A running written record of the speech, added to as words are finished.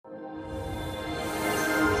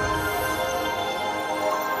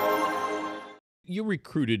You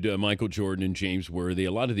recruited Michael Jordan and James Worthy,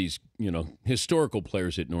 a lot of these, historical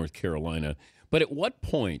players at North Carolina. But at what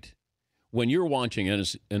point, when you're watching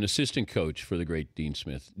as an assistant coach for the great Dean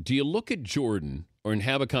Smith, do you look at Jordan and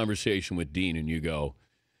have a conversation with Dean and you go,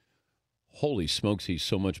 holy smokes, he's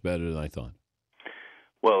so much better than I thought?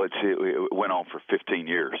 Well, it went on for 15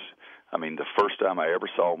 years. I mean, the first time I ever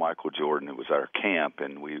saw Michael Jordan, it was our camp,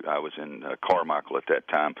 and I was in Carmichael at that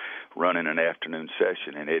time running an afternoon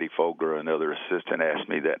session, and Eddie Fogler, another assistant, asked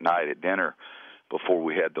me that night at dinner before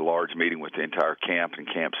we had the large meeting with the entire camp and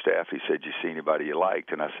camp staff. He said, "You see anybody you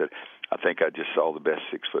liked?" And I said, "I think I just saw the best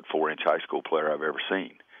 6'4" high school player I've ever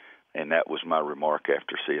seen." And that was my remark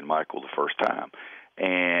after seeing Michael the first time.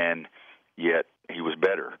 And yet he was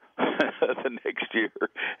better the next year,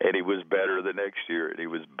 and he was better the next year, and he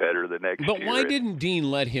was better the next year. But why didn't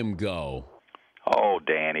Dean let him go? Oh,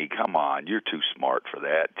 Danny, come on. You're too smart for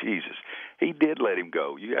that. Jesus. He did let him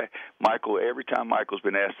go. Michael, every time Michael's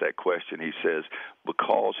been asked that question, he says,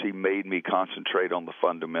 because he made me concentrate on the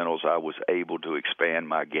fundamentals, I was able to expand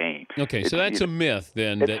my game. Okay, so that's a myth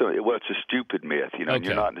then. It's a stupid myth, and Okay.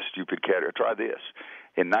 you're not in the stupid category. Try this.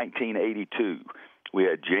 In 1982, we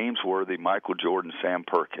had James Worthy, Michael Jordan, Sam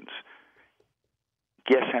Perkins.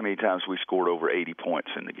 Guess how many times we scored over 80 points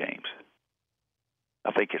in the games?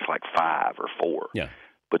 I think it's like 5 or 4. Yeah.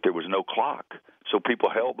 But there was no clock, so people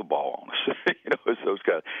held the ball on us. It's those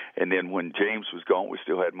guys. And then when James was gone, we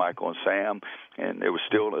still had Michael and Sam, and there was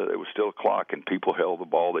still a clock, and people held the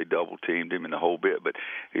ball. They double teamed him and the whole bit. But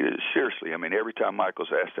seriously, I mean, every time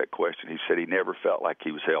Michael's asked that question, he said he never felt like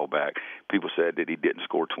he was held back. People said that he didn't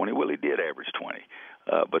score 20. Well, he did average 20.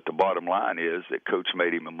 But the bottom line is that Coach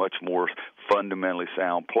made him a much more fundamentally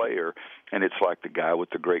sound player, and it's like the guy with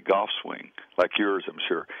the great golf swing, like yours, I'm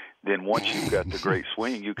sure. Then once you've got the great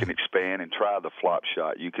swing, you can expand and try the flop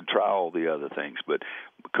shot. You can try all the other things. But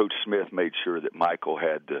Coach Smith made sure that Michael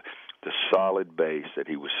had the solid base, that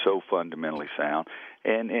he was so fundamentally sound,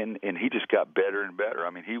 and he just got better and better.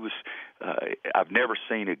 I mean, he was I've never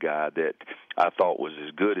seen a guy that I thought was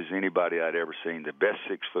as good as anybody I'd ever seen, the best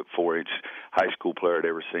 6'4" high school player I'd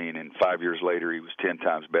ever seen, and 5 years later he was 10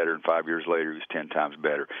 times better, and 5 years later he was 10 times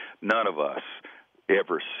better. None of us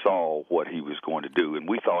ever saw what he was going to do, and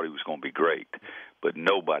we thought he was going to be great, but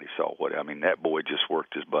nobody saw what. I mean, that boy just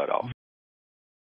worked his butt off.